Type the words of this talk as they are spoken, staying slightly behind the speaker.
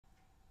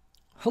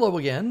Hello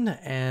again,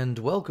 and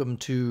welcome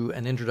to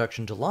An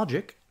Introduction to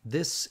Logic.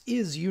 This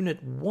is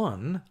Unit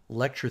 1,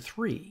 Lecture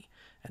 3,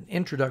 An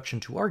Introduction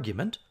to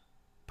Argument,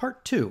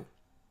 Part 2.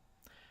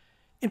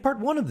 In Part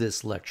 1 of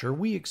this lecture,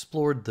 we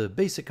explored the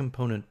basic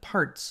component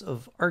parts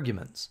of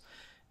arguments.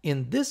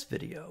 In this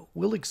video,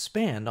 we'll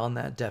expand on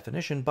that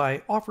definition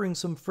by offering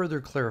some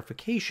further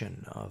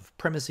clarification of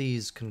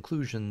premises,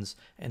 conclusions,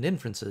 and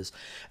inferences,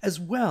 as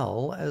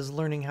well as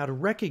learning how to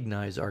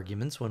recognize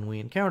arguments when we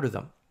encounter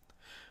them.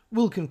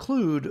 We'll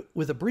conclude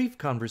with a brief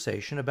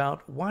conversation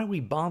about why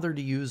we bother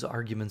to use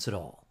arguments at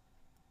all.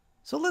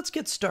 So let's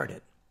get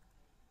started.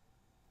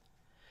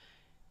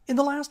 In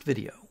the last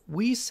video,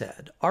 we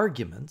said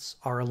arguments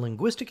are a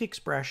linguistic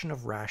expression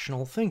of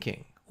rational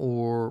thinking,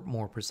 or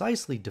more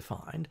precisely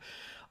defined,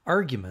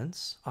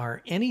 arguments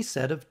are any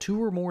set of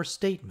two or more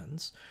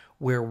statements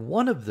where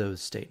one of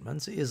those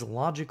statements is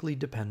logically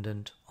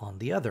dependent on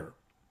the other.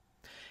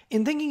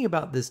 In thinking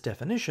about this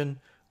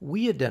definition,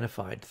 we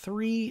identified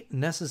three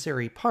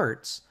necessary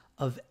parts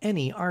of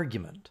any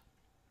argument.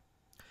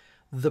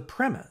 The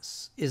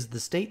premise is the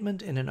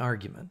statement in an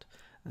argument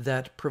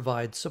that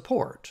provides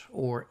support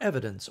or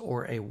evidence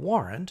or a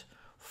warrant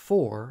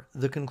for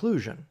the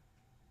conclusion.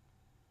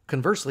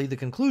 Conversely, the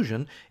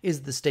conclusion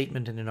is the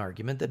statement in an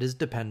argument that is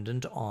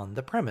dependent on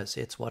the premise.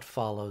 It's what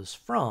follows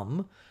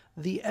from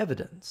the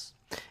evidence.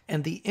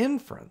 And the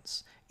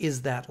inference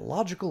is that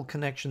logical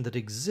connection that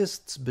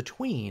exists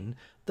between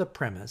the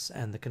premise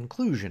and the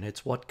conclusion.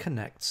 It's what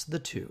connects the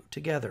two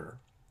together.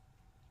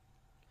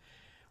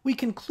 We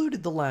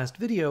concluded the last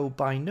video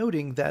by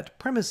noting that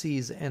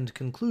premises and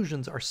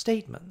conclusions are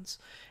statements,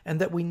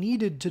 and that we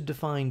needed to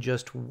define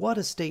just what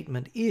a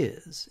statement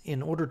is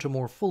in order to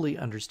more fully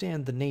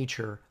understand the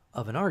nature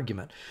of an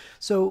argument.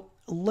 So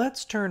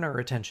let's turn our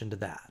attention to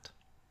that.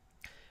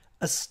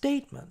 A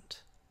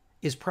statement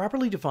is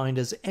properly defined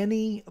as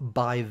any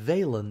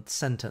bivalent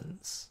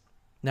sentence.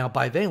 Now,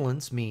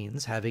 bivalence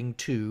means having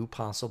two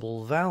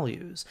possible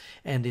values,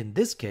 and in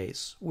this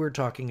case, we're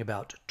talking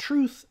about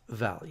truth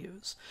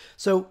values.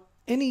 So,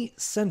 any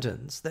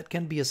sentence that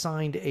can be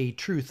assigned a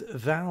truth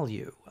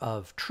value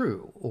of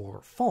true or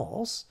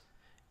false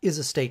is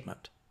a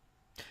statement.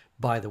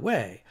 By the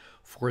way,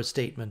 for a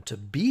statement to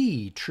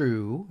be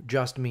true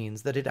just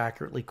means that it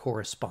accurately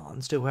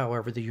corresponds to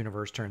however the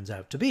universe turns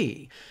out to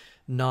be.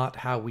 Not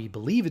how we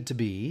believe it to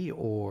be,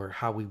 or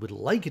how we would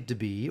like it to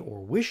be,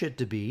 or wish it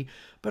to be,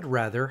 but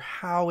rather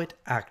how it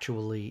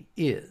actually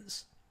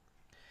is.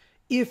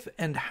 If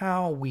and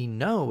how we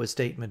know a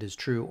statement is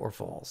true or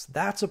false,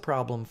 that's a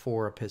problem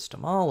for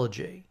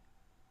epistemology.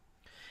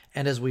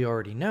 And as we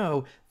already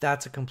know,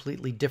 that's a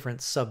completely different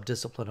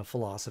subdiscipline of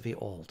philosophy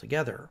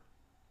altogether.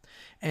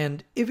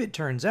 And if it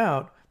turns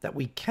out that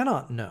we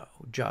cannot know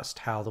just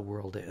how the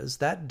world is,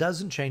 that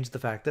doesn't change the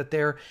fact that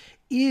there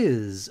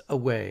is a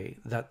way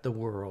that the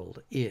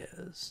world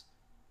is.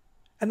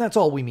 And that's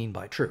all we mean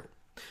by true.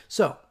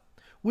 So,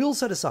 we'll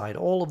set aside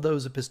all of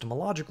those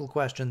epistemological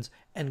questions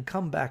and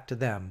come back to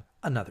them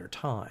another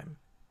time.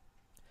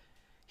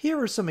 Here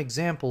are some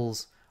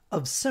examples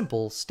of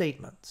simple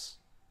statements.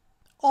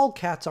 All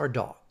cats are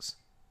dogs.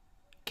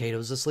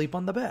 Cato's asleep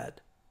on the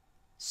bed.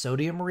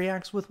 Sodium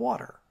reacts with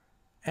water.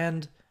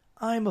 And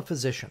I'm a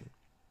physician.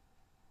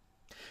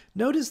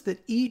 Notice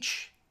that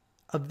each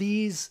of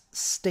these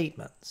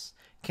statements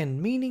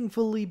can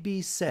meaningfully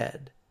be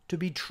said to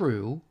be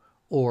true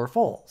or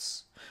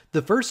false.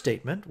 The first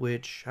statement,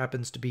 which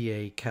happens to be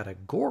a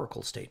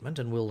categorical statement,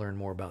 and we'll learn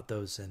more about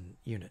those in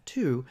Unit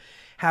 2,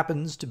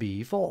 happens to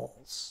be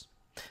false.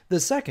 The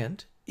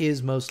second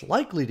is most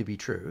likely to be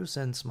true,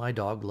 since my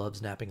dog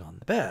loves napping on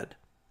the bed.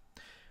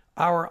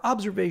 Our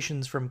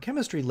observations from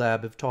chemistry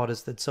lab have taught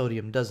us that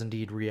sodium does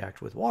indeed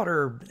react with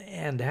water,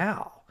 and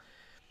how.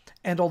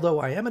 And although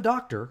I am a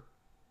doctor,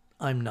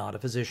 I'm not a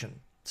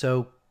physician,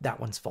 so that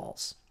one's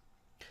false.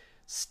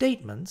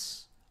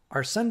 Statements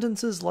are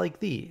sentences like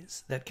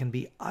these that can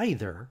be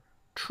either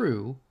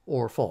true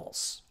or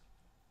false.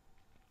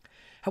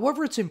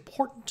 However, it's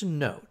important to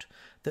note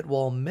that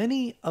while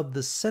many of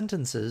the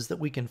sentences that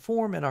we can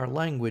form in our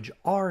language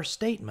are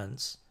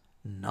statements,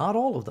 not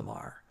all of them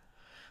are.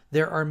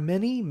 There are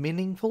many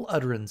meaningful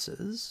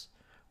utterances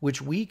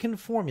which we can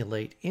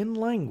formulate in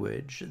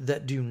language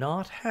that do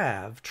not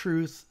have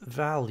truth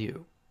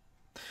value.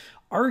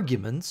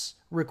 Arguments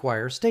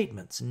require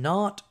statements,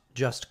 not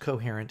just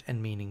coherent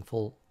and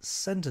meaningful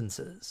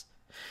sentences.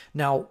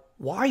 Now,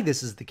 why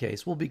this is the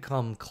case will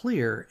become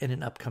clear in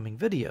an upcoming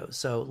video,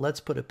 so let's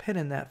put a pin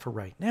in that for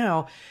right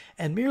now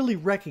and merely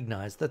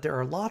recognize that there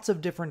are lots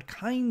of different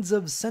kinds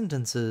of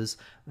sentences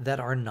that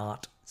are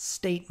not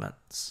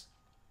statements.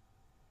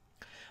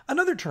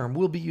 Another term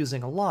we'll be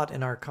using a lot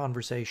in our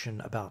conversation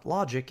about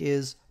logic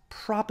is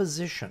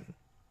proposition.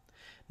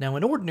 Now,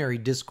 in ordinary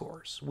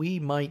discourse, we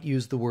might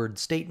use the word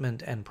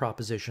statement and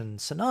proposition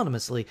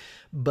synonymously,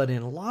 but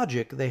in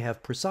logic they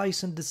have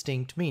precise and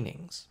distinct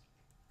meanings.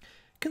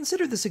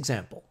 Consider this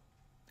example.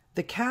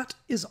 The cat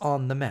is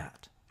on the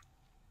mat.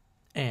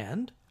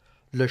 And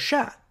le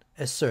chat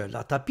est sur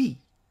le tapis.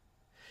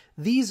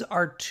 these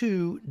are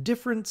two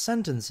different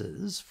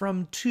sentences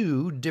from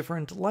two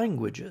different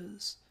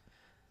languages.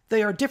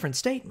 They are different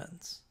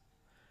statements.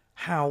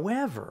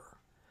 However,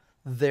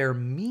 their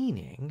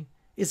meaning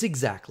is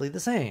exactly the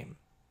same.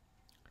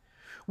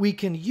 We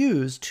can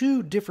use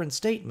two different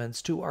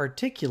statements to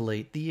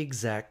articulate the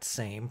exact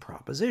same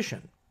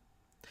proposition.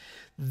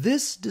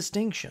 This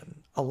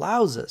distinction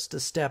allows us to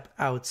step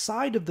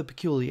outside of the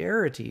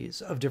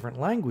peculiarities of different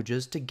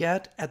languages to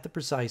get at the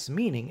precise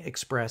meaning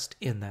expressed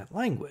in that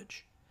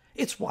language.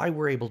 It's why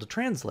we're able to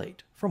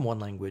translate from one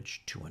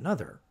language to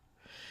another.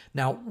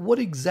 Now, what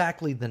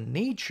exactly the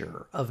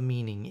nature of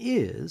meaning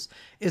is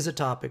a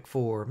topic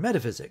for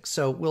metaphysics,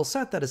 so we'll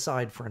set that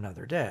aside for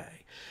another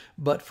day.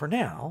 But for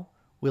now,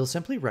 we'll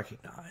simply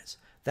recognize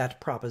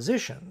that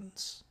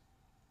propositions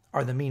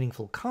are the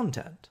meaningful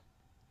content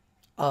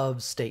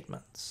of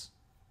statements.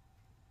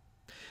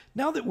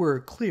 Now that we're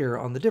clear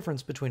on the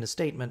difference between a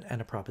statement and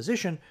a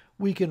proposition,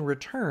 we can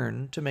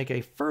return to make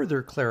a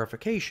further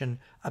clarification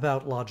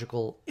about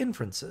logical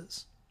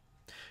inferences.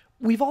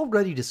 We've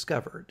already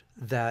discovered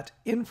that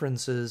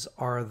inferences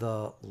are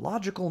the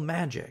logical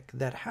magic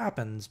that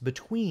happens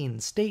between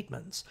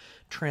statements,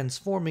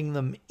 transforming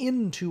them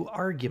into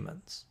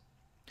arguments.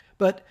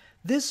 But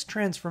this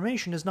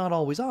transformation is not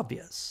always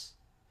obvious.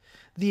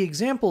 The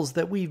examples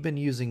that we've been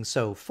using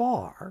so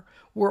far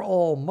were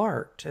all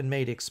marked and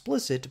made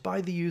explicit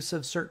by the use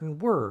of certain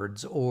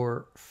words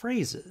or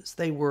phrases.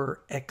 They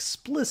were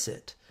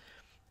explicit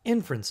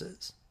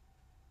inferences.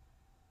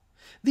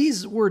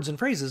 These words and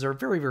phrases are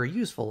very, very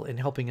useful in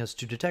helping us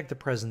to detect the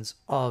presence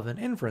of an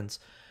inference,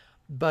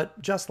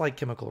 but just like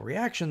chemical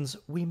reactions,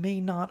 we may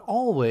not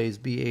always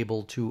be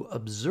able to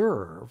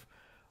observe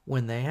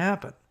when they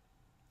happen.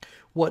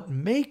 What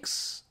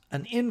makes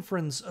an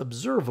inference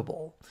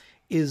observable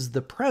is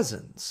the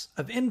presence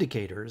of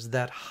indicators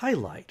that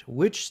highlight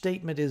which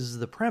statement is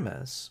the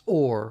premise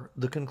or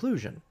the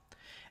conclusion.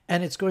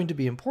 And it's going to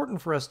be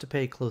important for us to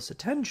pay close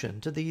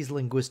attention to these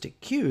linguistic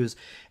cues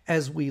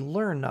as we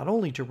learn not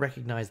only to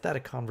recognize that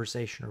a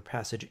conversation or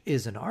passage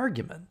is an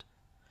argument,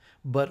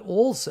 but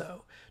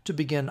also to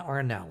begin our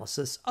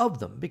analysis of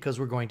them, because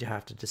we're going to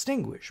have to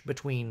distinguish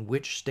between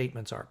which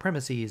statements are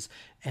premises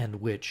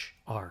and which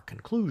are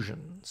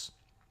conclusions.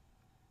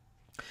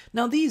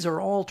 Now, these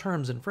are all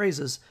terms and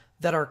phrases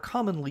that are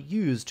commonly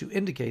used to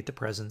indicate the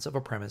presence of a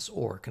premise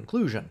or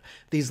conclusion.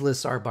 These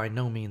lists are by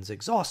no means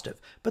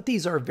exhaustive, but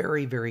these are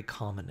very, very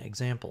common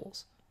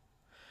examples.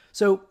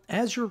 So,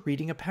 as you're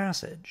reading a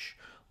passage,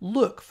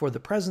 look for the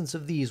presence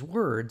of these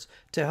words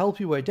to help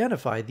you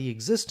identify the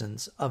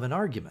existence of an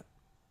argument.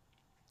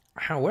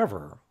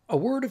 However, a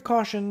word of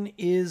caution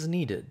is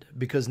needed,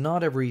 because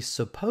not every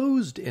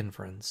supposed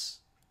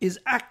inference is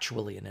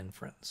actually an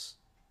inference.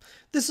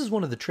 This is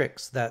one of the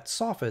tricks that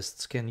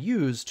sophists can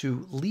use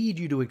to lead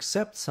you to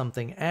accept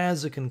something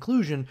as a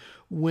conclusion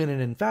when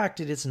in fact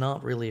it is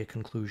not really a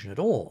conclusion at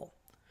all.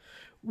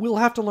 We'll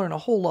have to learn a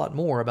whole lot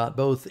more about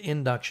both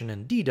induction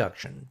and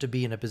deduction to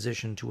be in a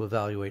position to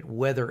evaluate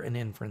whether an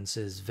inference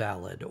is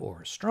valid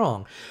or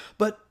strong,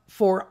 but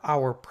for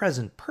our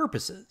present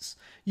purposes,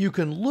 you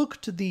can look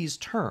to these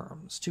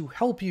terms to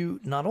help you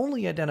not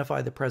only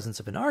identify the presence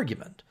of an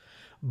argument,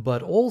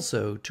 but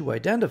also to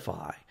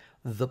identify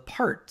the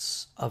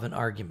parts of an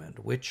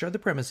argument, which are the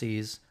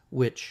premises,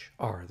 which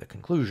are the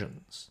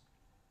conclusions.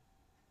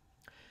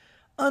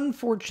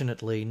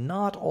 Unfortunately,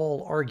 not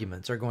all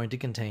arguments are going to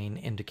contain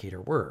indicator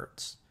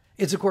words.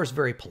 It's of course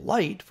very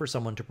polite for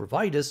someone to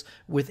provide us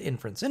with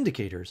inference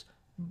indicators,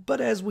 but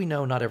as we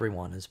know, not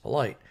everyone is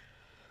polite.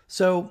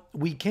 So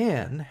we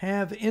can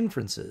have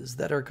inferences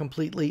that are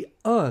completely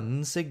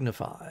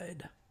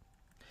unsignified.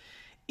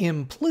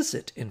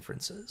 Implicit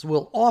inferences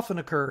will often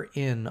occur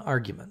in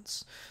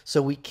arguments, so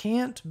we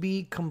can't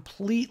be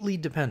completely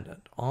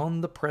dependent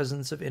on the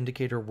presence of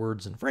indicator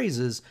words and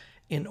phrases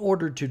in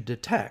order to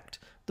detect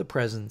the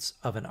presence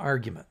of an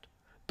argument.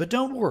 But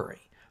don't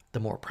worry,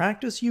 the more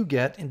practice you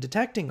get in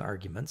detecting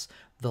arguments,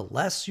 the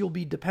less you'll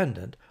be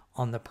dependent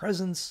on the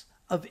presence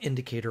of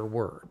indicator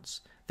words.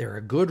 They're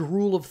a good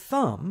rule of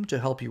thumb to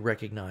help you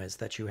recognize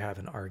that you have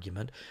an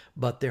argument,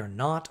 but they're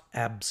not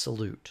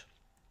absolute.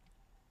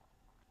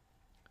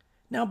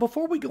 Now,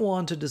 before we go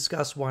on to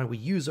discuss why we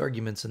use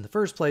arguments in the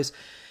first place,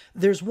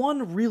 there's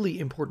one really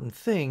important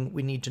thing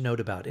we need to note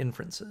about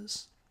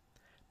inferences.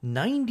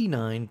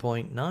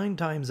 99.9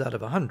 times out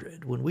of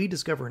 100, when we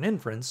discover an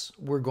inference,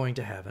 we're going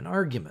to have an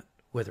argument.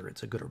 Whether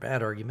it's a good or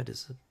bad argument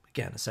is,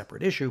 again, a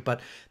separate issue, but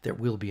there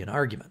will be an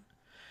argument.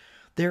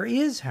 There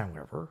is,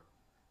 however,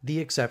 the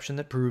exception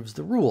that proves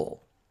the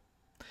rule.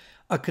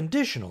 A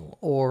conditional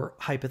or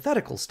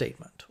hypothetical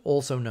statement,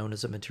 also known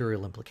as a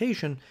material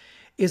implication,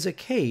 is a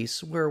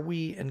case where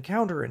we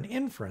encounter an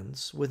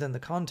inference within the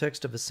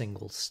context of a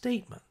single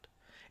statement.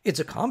 It's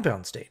a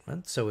compound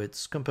statement, so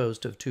it's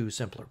composed of two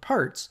simpler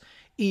parts,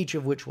 each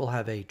of which will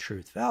have a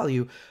truth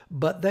value,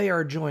 but they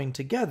are joined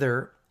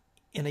together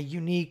in a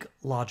unique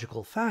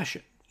logical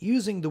fashion,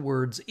 using the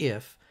words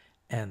if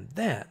and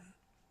then.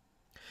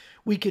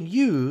 We can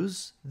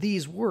use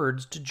these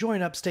words to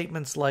join up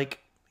statements like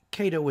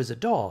Cato is a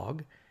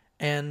dog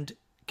and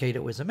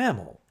Cato is a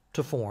mammal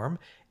to form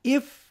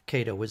if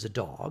Cato is a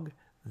dog,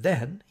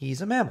 then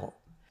he's a mammal.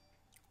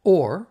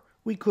 Or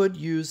we could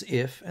use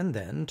if and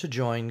then to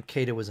join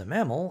Cato is a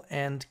mammal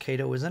and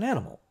Cato is an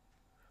animal.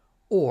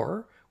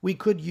 Or we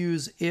could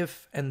use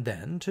if and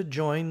then to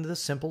join the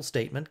simple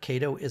statement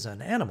Cato is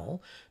an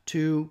animal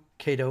to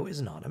Cato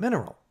is not a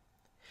mineral.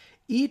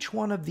 Each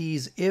one of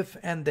these if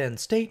and then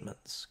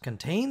statements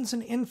contains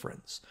an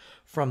inference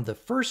from the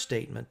first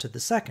statement to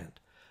the second,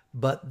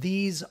 but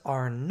these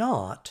are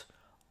not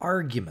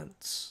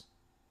arguments.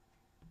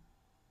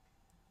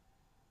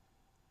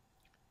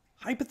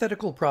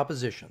 Hypothetical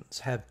propositions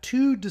have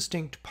two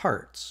distinct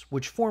parts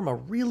which form a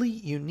really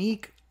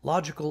unique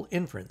logical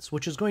inference,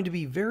 which is going to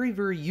be very,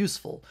 very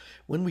useful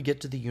when we get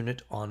to the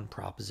unit on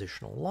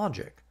propositional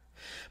logic.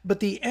 But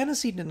the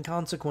antecedent and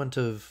consequent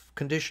of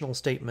conditional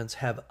statements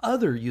have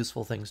other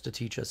useful things to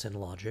teach us in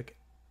logic,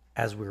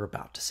 as we're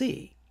about to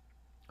see.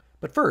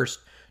 But first,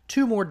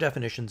 two more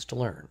definitions to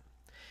learn.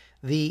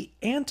 The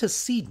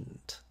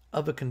antecedent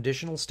of a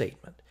conditional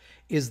statement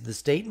is the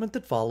statement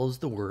that follows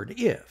the word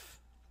if,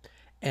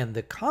 and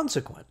the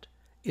consequent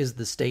is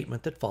the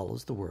statement that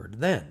follows the word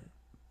then.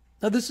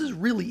 Now, this is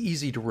really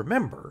easy to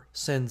remember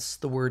since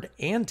the word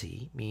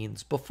ante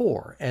means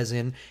before, as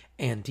in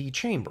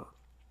antechamber.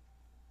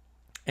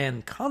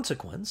 And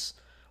consequence,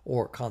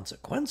 or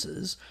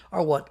consequences,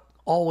 are what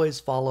always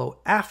follow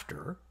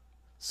after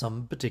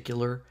some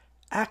particular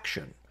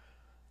action.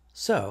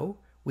 So,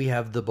 we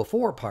have the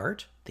before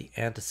part, the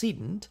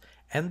antecedent,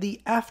 and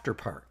the after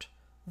part,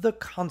 the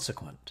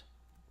consequent.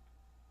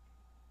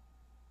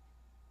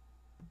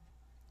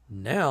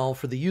 Now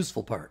for the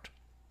useful part.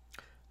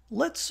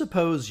 Let's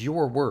suppose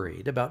you're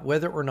worried about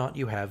whether or not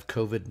you have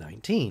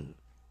COVID-19.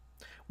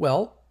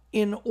 Well,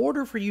 in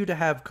order for you to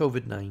have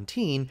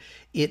COVID-19,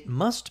 it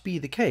must be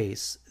the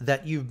case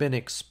that you've been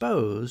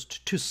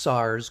exposed to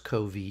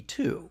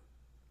SARS-CoV-2.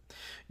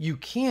 You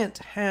can't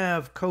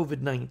have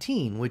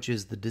COVID-19, which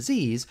is the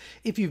disease,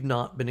 if you've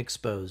not been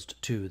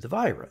exposed to the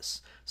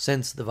virus,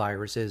 since the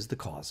virus is the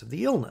cause of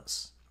the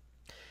illness.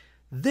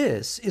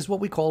 This is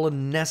what we call a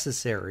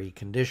necessary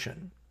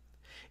condition.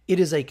 It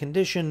is a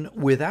condition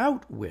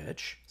without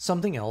which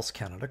something else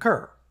cannot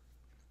occur.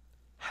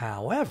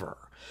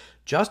 However,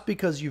 just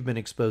because you've been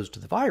exposed to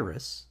the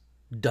virus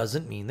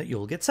doesn't mean that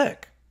you'll get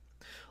sick.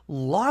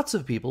 Lots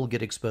of people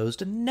get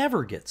exposed and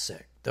never get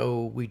sick,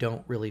 though we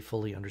don't really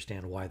fully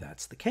understand why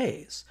that's the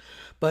case.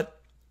 But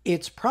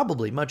it's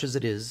probably much as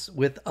it is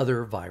with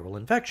other viral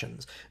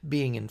infections.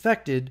 Being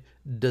infected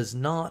does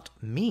not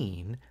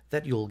mean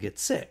that you'll get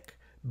sick,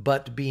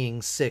 but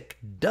being sick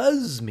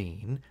does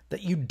mean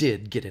that you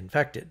did get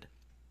infected.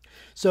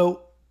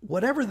 So,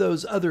 whatever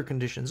those other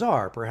conditions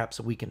are, perhaps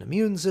a weakened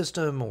immune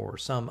system or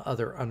some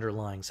other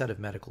underlying set of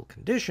medical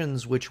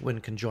conditions which,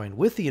 when conjoined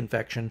with the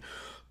infection,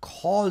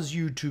 cause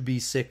you to be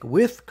sick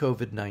with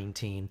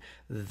COVID-19,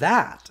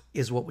 that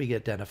is what we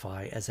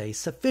identify as a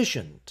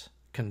sufficient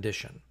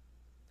condition.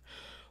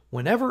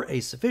 Whenever a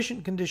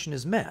sufficient condition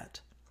is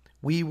met,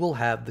 we will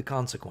have the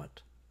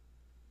consequent.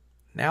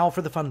 Now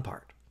for the fun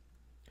part.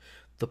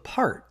 The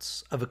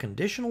parts of a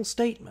conditional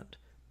statement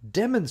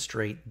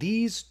demonstrate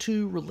these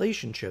two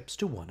relationships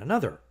to one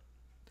another.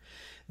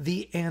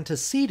 The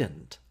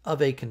antecedent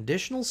of a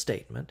conditional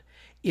statement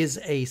is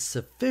a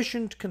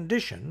sufficient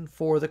condition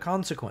for the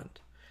consequent,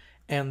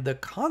 and the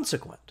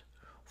consequent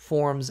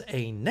forms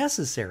a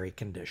necessary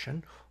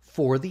condition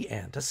for the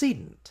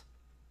antecedent.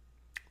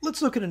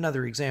 Let's look at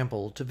another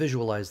example to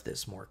visualize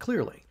this more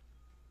clearly.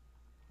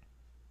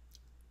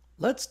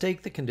 Let's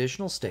take the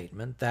conditional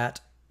statement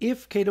that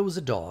if Cato is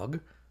a dog,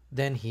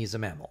 then he's a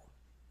mammal.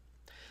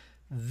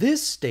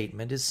 This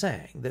statement is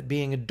saying that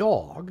being a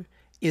dog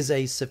is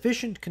a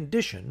sufficient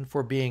condition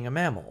for being a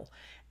mammal,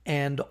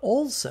 and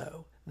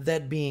also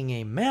that being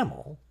a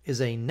mammal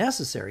is a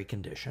necessary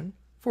condition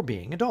for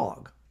being a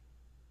dog.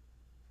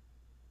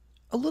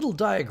 A little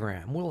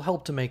diagram will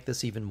help to make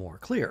this even more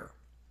clear.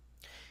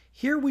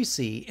 Here we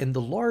see in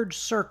the large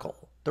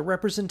circle the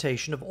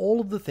representation of all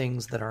of the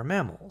things that are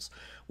mammals,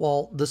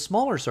 while the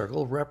smaller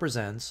circle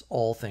represents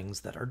all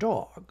things that are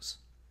dogs.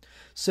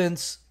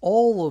 Since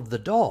all of the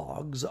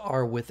dogs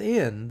are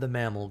within the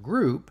mammal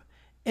group,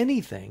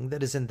 anything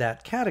that is in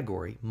that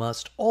category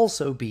must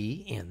also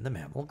be in the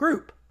mammal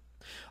group.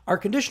 Our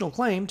conditional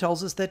claim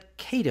tells us that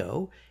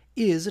Cato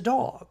is a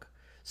dog,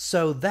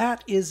 so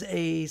that is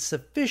a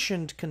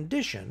sufficient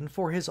condition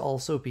for his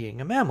also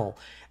being a mammal,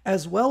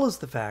 as well as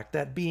the fact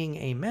that being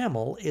a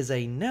mammal is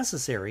a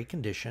necessary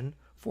condition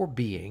for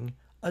being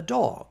a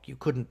dog. You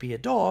couldn't be a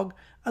dog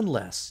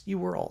unless you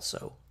were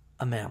also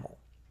a mammal.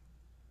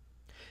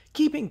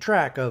 Keeping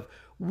track of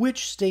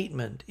which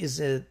statement is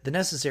the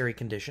necessary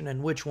condition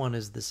and which one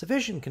is the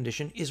sufficient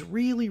condition is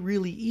really,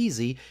 really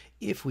easy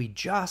if we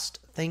just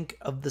think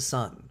of the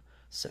sun.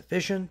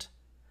 Sufficient,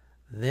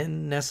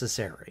 then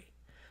necessary.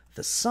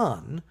 The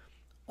sun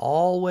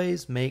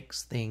always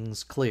makes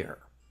things clear.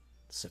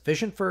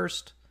 Sufficient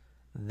first,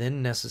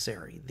 then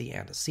necessary. The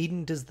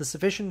antecedent is the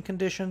sufficient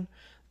condition.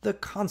 The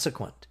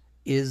consequent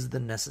is the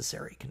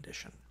necessary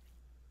condition.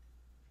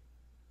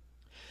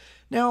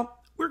 Now,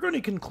 we're going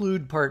to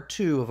conclude part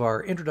 2 of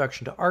our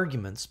introduction to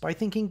arguments by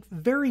thinking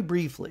very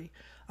briefly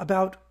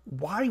about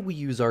why we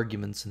use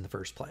arguments in the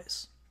first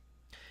place.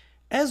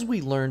 As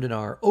we learned in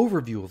our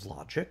overview of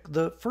logic,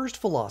 the first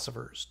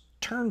philosophers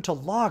turned to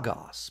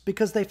logos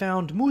because they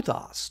found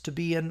muthos to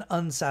be an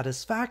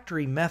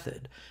unsatisfactory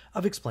method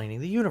of explaining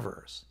the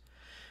universe.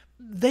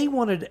 They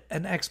wanted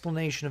an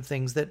explanation of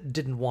things that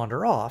didn't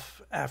wander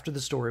off after the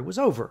story was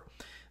over.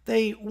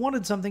 They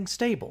wanted something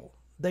stable.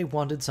 They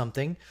wanted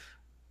something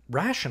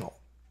rational.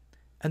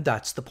 And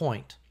that's the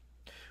point.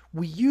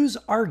 We use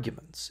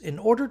arguments in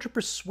order to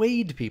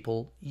persuade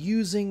people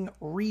using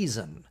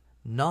reason,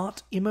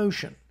 not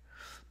emotion,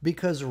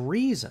 because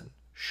reason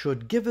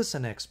should give us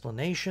an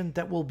explanation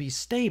that will be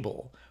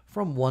stable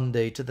from one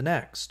day to the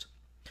next.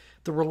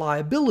 The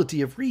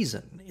reliability of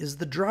reason is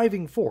the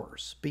driving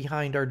force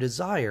behind our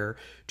desire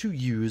to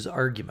use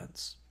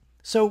arguments.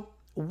 So,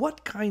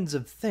 what kinds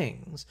of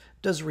things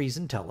does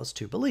reason tell us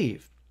to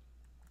believe?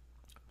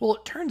 Well,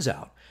 it turns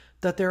out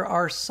that there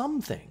are some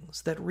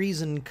things that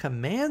reason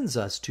commands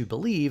us to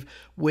believe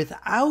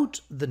without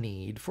the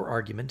need for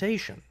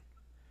argumentation.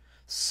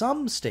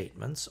 Some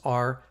statements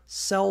are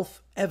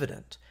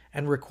self-evident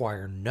and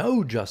require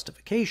no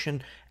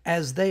justification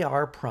as they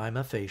are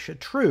prima facie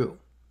true.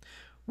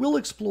 We'll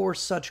explore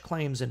such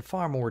claims in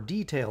far more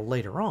detail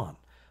later on,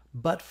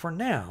 but for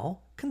now,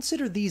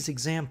 consider these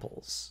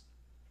examples.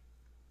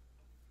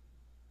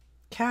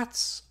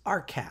 Cats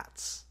are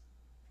cats.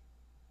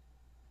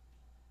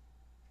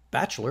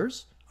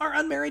 Bachelors are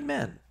unmarried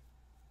men.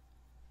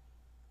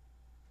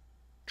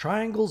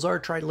 Triangles are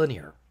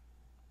trilinear.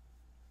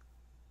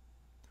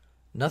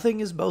 Nothing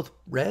is both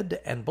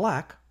red and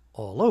black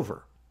all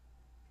over.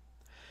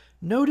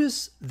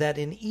 Notice that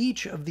in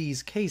each of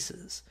these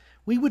cases,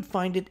 we would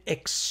find it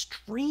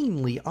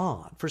extremely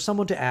odd for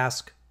someone to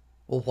ask,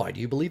 well, why do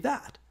you believe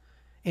that?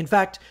 In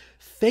fact,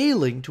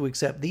 failing to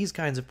accept these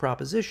kinds of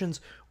propositions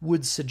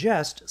would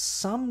suggest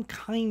some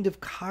kind of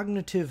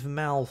cognitive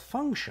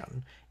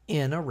malfunction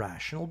in a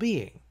rational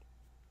being.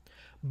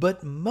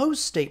 But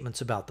most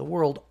statements about the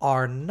world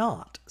are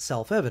not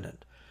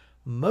self-evident.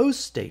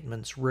 Most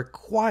statements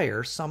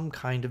require some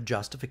kind of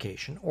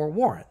justification or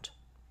warrant.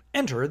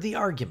 Enter the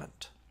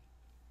argument.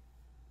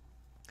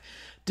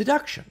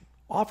 Deduction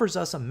offers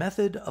us a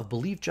method of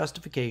belief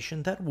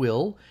justification that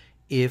will,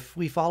 if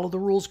we follow the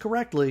rules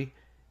correctly,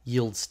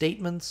 yield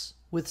statements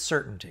with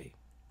certainty.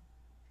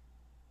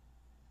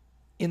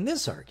 In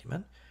this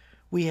argument,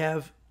 we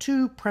have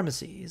two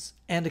premises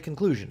and a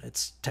conclusion.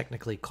 It's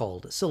technically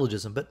called a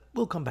syllogism, but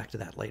we'll come back to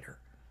that later.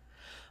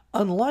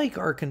 Unlike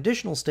our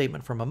conditional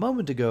statement from a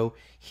moment ago,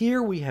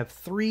 here we have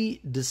three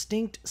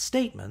distinct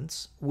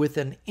statements with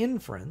an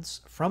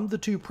inference from the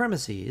two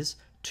premises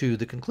to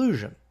the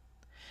conclusion.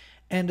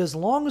 And as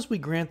long as we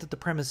grant that the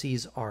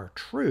premises are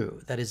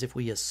true, that is, if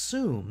we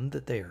assume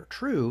that they are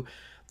true,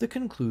 the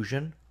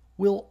conclusion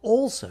will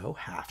also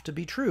have to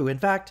be true. In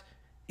fact,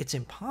 it's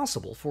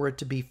impossible for it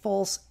to be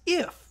false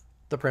if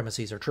the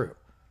premises are true.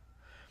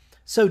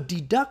 So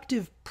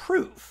deductive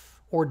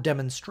proof, or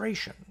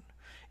demonstration,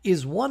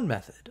 is one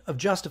method of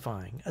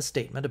justifying a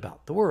statement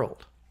about the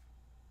world.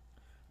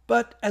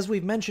 But as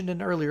we've mentioned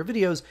in earlier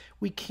videos,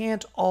 we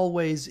can't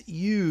always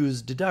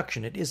use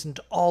deduction. It isn't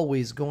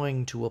always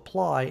going to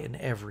apply in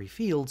every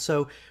field,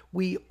 so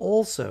we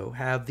also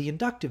have the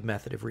inductive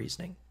method of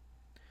reasoning.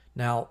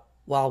 Now,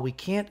 while we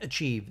can't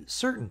achieve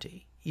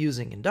certainty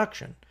using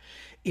induction,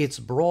 its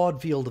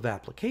broad field of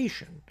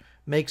application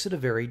makes it a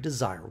very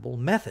desirable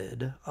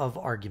method of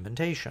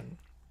argumentation.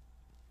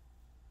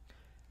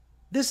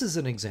 This is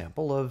an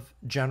example of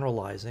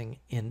generalizing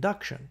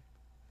induction.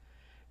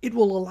 It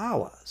will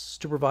allow us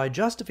to provide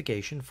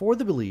justification for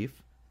the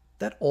belief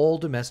that all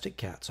domestic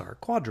cats are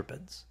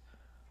quadrupeds.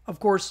 Of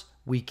course,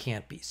 we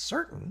can't be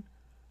certain,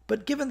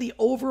 but given the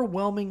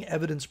overwhelming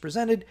evidence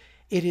presented,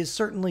 it is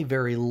certainly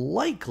very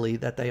likely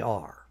that they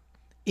are.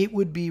 It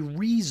would be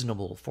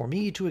reasonable for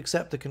me to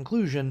accept the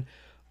conclusion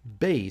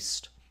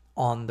based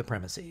on the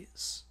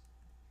premises.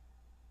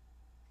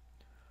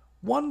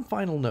 One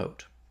final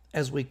note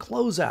as we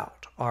close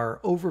out our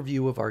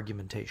overview of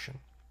argumentation.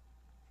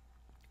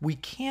 We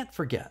can't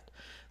forget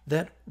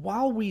that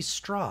while we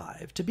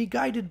strive to be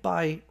guided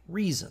by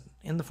reason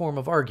in the form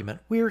of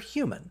argument, we're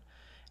human,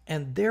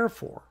 and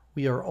therefore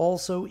we are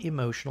also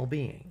emotional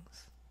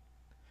beings.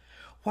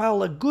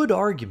 While a good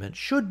argument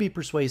should be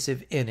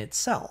persuasive in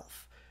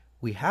itself,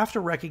 we have to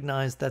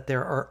recognize that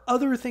there are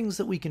other things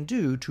that we can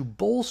do to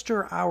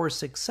bolster our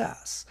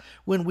success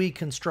when we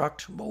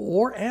construct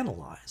or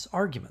analyze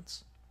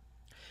arguments.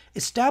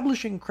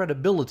 Establishing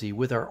credibility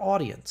with our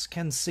audience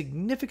can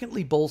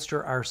significantly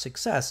bolster our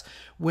success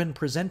when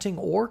presenting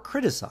or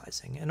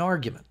criticizing an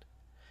argument.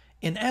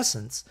 In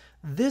essence,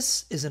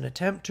 this is an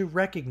attempt to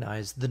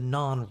recognize the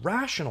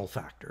non-rational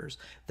factors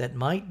that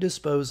might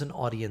dispose an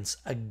audience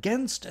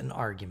against an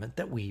argument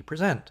that we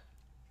present.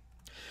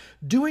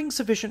 Doing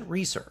sufficient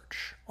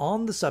research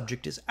on the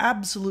subject is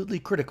absolutely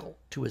critical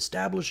to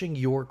establishing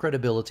your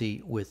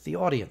credibility with the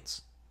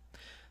audience.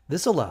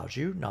 This allows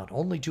you not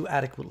only to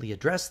adequately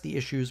address the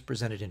issues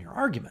presented in your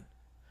argument,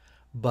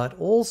 but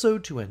also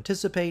to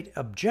anticipate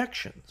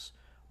objections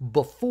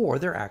before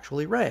they're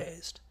actually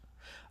raised.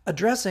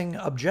 Addressing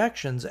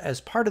objections as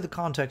part of the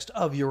context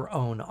of your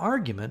own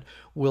argument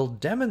will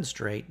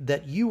demonstrate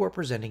that you are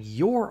presenting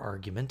your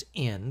argument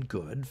in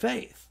good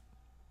faith.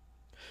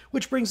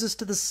 Which brings us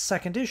to the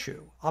second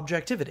issue,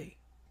 objectivity,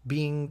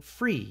 being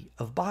free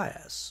of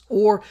bias,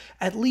 or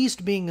at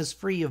least being as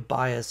free of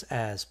bias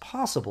as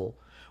possible,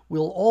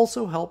 will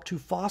also help to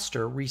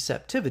foster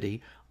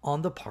receptivity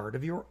on the part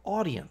of your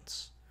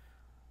audience.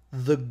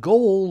 The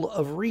goal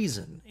of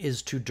reason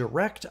is to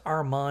direct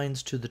our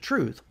minds to the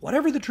truth,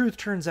 whatever the truth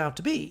turns out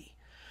to be.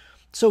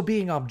 So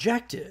being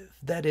objective,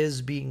 that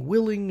is, being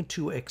willing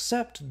to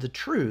accept the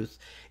truth,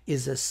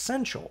 is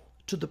essential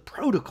to the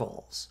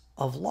protocols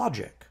of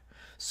logic.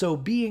 So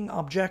being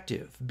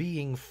objective,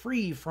 being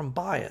free from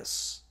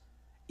bias,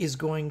 is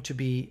going to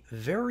be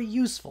very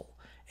useful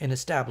in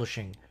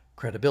establishing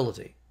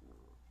credibility.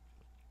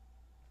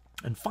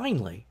 And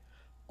finally,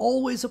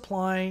 always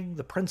applying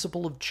the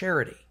principle of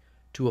charity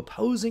to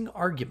opposing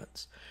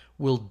arguments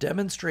will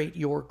demonstrate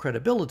your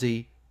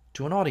credibility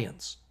to an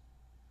audience.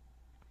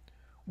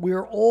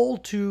 We're all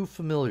too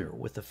familiar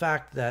with the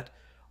fact that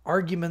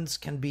arguments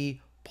can be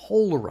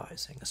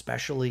polarizing,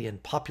 especially in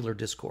popular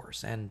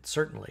discourse and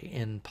certainly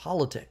in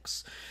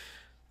politics.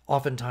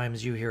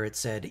 Oftentimes you hear it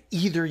said,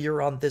 either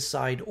you're on this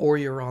side or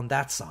you're on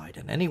that side,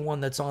 and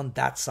anyone that's on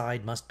that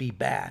side must be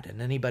bad, and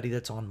anybody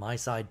that's on my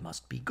side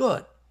must be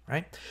good,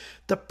 right?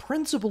 The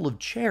principle of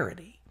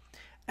charity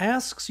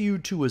asks you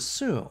to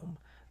assume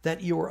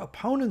that your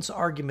opponent's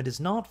argument is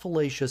not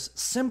fallacious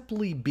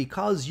simply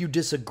because you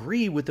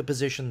disagree with the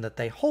position that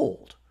they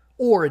hold,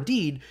 or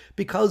indeed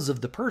because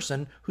of the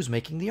person who's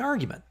making the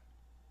argument.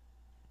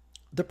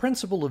 The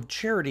principle of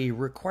charity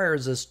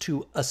requires us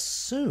to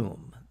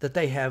assume that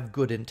they have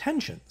good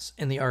intentions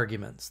in the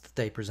arguments that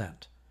they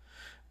present.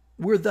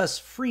 We're thus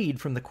freed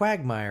from the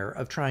quagmire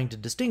of trying to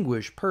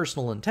distinguish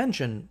personal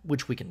intention,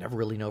 which we can never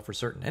really know for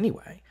certain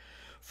anyway,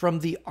 from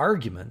the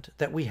argument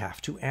that we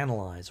have to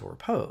analyze or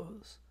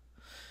oppose.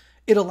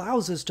 It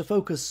allows us to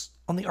focus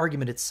on the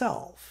argument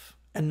itself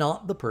and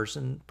not the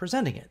person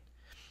presenting it.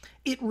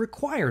 It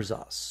requires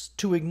us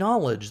to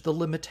acknowledge the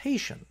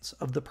limitations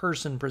of the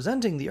person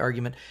presenting the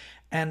argument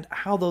and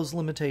how those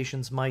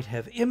limitations might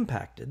have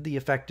impacted the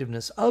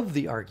effectiveness of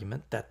the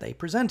argument that they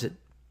presented.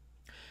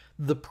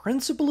 The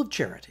principle of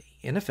charity,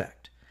 in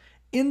effect,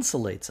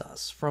 insulates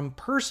us from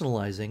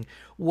personalizing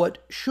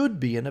what should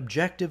be an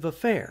objective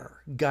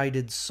affair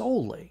guided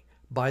solely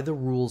by the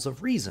rules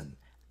of reason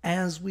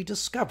as we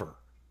discover,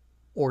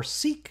 or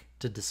seek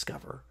to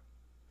discover,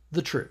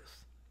 the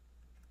truth.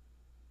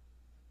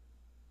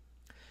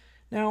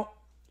 Now,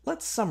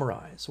 let's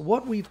summarize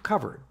what we've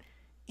covered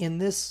in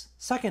this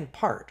second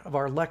part of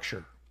our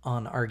lecture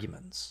on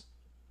arguments.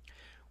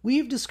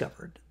 We've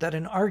discovered that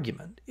an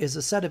argument is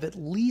a set of at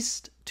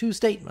least two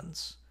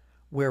statements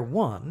where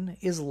one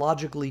is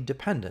logically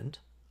dependent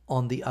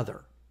on the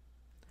other.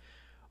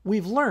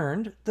 We've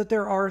learned that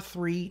there are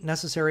three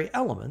necessary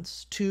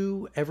elements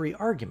to every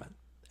argument: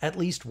 at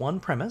least one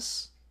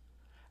premise,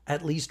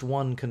 at least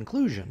one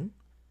conclusion,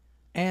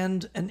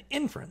 and an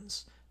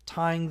inference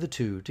tying the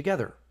two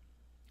together.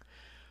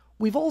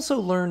 We've also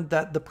learned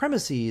that the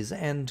premises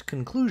and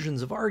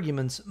conclusions of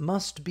arguments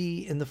must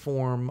be in the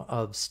form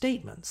of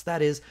statements,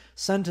 that is,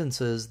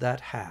 sentences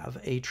that have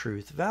a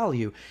truth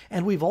value.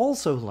 And we've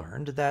also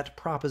learned that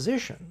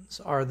propositions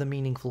are the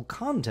meaningful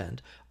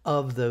content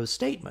of those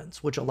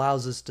statements, which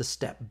allows us to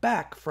step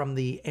back from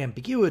the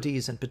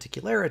ambiguities and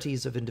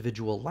particularities of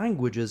individual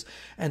languages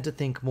and to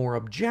think more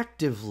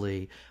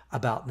objectively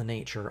about the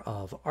nature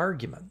of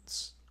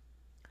arguments.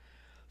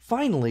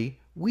 Finally,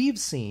 we've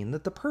seen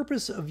that the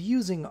purpose of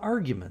using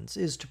arguments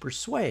is to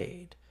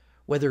persuade,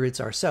 whether it's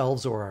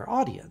ourselves or our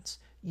audience,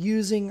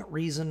 using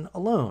reason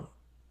alone.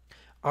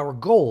 Our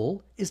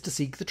goal is to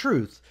seek the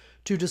truth,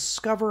 to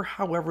discover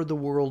however the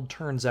world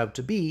turns out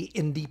to be,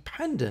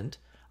 independent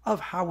of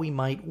how we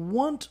might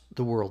want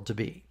the world to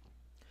be.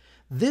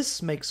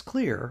 This makes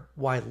clear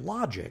why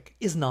logic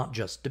is not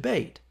just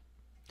debate.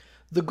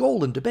 The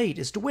goal in debate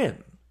is to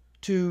win,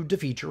 to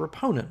defeat your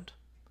opponent.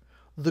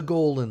 The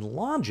goal in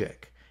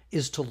logic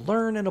is to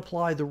learn and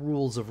apply the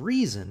rules of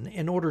reason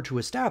in order to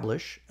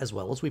establish, as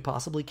well as we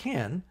possibly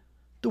can,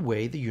 the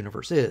way the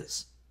universe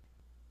is.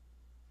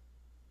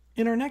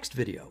 In our next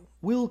video,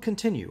 we'll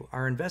continue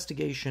our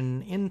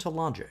investigation into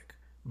logic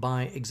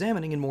by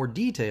examining in more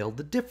detail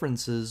the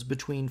differences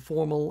between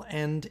formal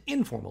and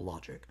informal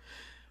logic.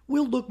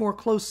 We'll look more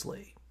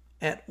closely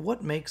at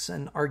what makes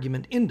an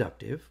argument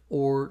inductive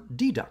or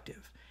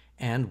deductive,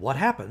 and what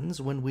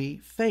happens when we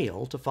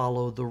fail to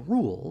follow the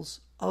rules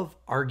of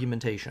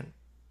argumentation.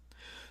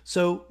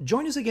 So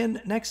join us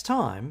again next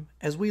time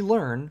as we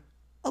learn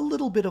a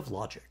little bit of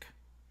logic.